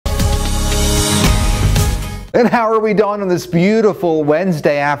And how are we doing on this beautiful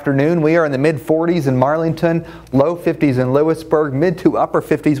Wednesday afternoon? We are in the mid 40s in Marlington, low 50s in Lewisburg, mid to upper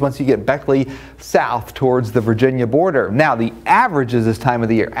 50s once you get Beckley south towards the Virginia border. Now the averages this time of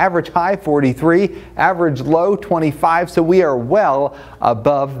the year, average high 43, average low 25, so we are well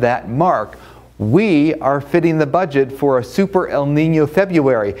above that mark. We are fitting the budget for a super El Nino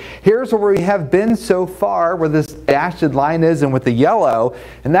February. Here's where we have been so far, where this dashed line is and with the yellow,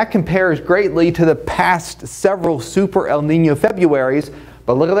 and that compares greatly to the past several super El Nino Februaries.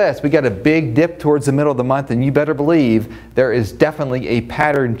 But look at this, we got a big dip towards the middle of the month, and you better believe there is definitely a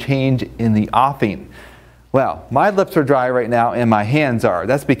pattern change in the offing. Well, my lips are dry right now and my hands are.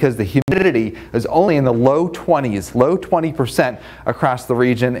 That's because the humidity is only in the low 20s, low 20% across the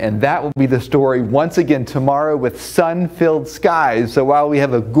region, and that will be the story once again tomorrow with sun-filled skies. So while we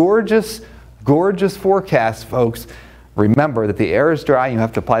have a gorgeous, gorgeous forecast, folks, remember that the air is dry and you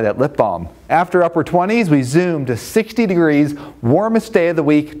have to apply that lip balm. After upper 20s, we zoom to 60 degrees, warmest day of the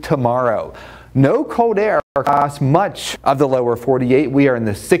week tomorrow. No cold air across much of the lower 48. We are in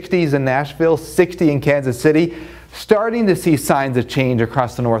the 60s in Nashville, 60 in Kansas City. Starting to see signs of change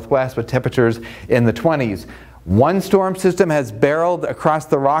across the northwest with temperatures in the 20s. One storm system has barreled across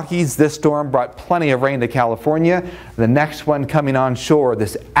the Rockies. This storm brought plenty of rain to California. The next one coming on shore,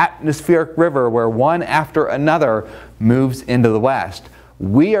 this atmospheric river where one after another moves into the west.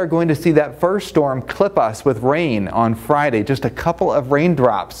 We are going to see that first storm clip us with rain on Friday, just a couple of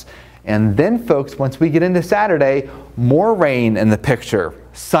raindrops. And then, folks, once we get into Saturday, more rain in the picture.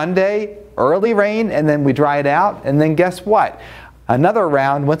 Sunday, early rain, and then we dry it out. And then guess what? Another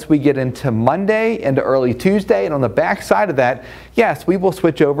round once we get into Monday, into early Tuesday. And on the back side of that, yes, we will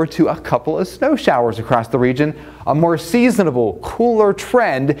switch over to a couple of snow showers across the region. A more seasonable, cooler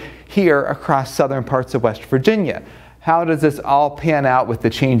trend here across southern parts of West Virginia. How does this all pan out with the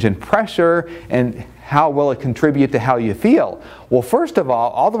change in pressure, and how will it contribute to how you feel? Well, first of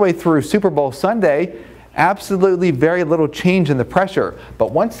all the way through Super Bowl Sunday, absolutely very little change in the pressure.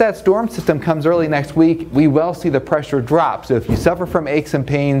 But once that storm system comes early next week, we will see the pressure drop. So if you suffer from aches and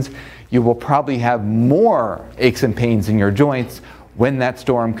pains, you will probably have more aches and pains in your joints when that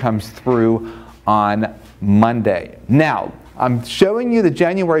storm comes through on Monday. Now, I'm showing you the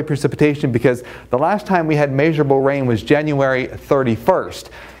January precipitation because the last time we had measurable rain was January 31st.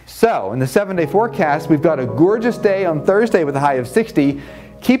 So in the 7-day forecast, we've got a gorgeous day on Thursday with a high of 60.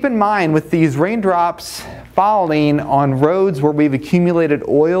 Keep in mind with these raindrops falling on roads where we've accumulated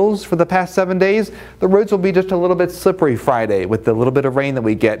oils for the past 7 days, the roads will be just a little bit slippery Friday with the little bit of rain that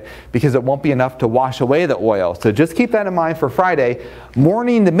we get because it won't be enough to wash away the oil. So just keep that in mind for Friday.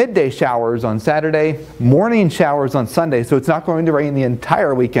 Morning to midday showers on Saturday, morning showers on Sunday, so it's not going to rain the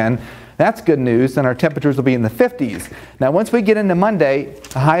entire weekend. That's good news, and our temperatures will be in the 50s. Now once we get into Monday,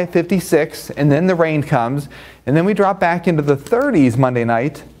 a high of 56, and then the rain comes, and then we drop back into the 30s Monday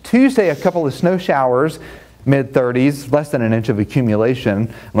night. Tuesday, a couple of snow showers, mid-30s, less than an inch of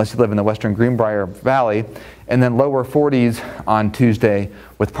accumulation, unless you live in the western Greenbrier Valley, and then lower 40s on Tuesday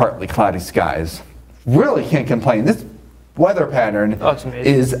with partly cloudy skies. Really can't complain. This weather pattern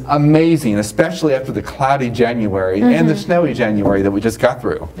is amazing, especially after the cloudy January and the snowy January that we just got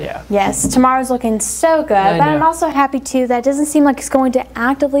through. Yeah. Yes, tomorrow's looking so good, but I'm also happy too that it doesn't seem like it's going to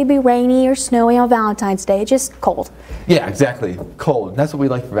actively be rainy or snowy on Valentine's Day, just cold. Yeah, exactly. Cold. That's what we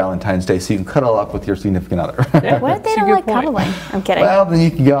like for Valentine's Day, so you can cuddle up with your significant other. Yeah, what if they don't like cuddling? I'm kidding. Well, then you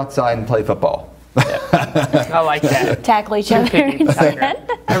can go outside and play football. Yeah. I like that. Tackle each other instead.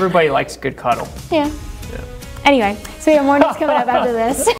 Everybody likes good cuddle. Yeah. Anyway, so we have more news coming up after this.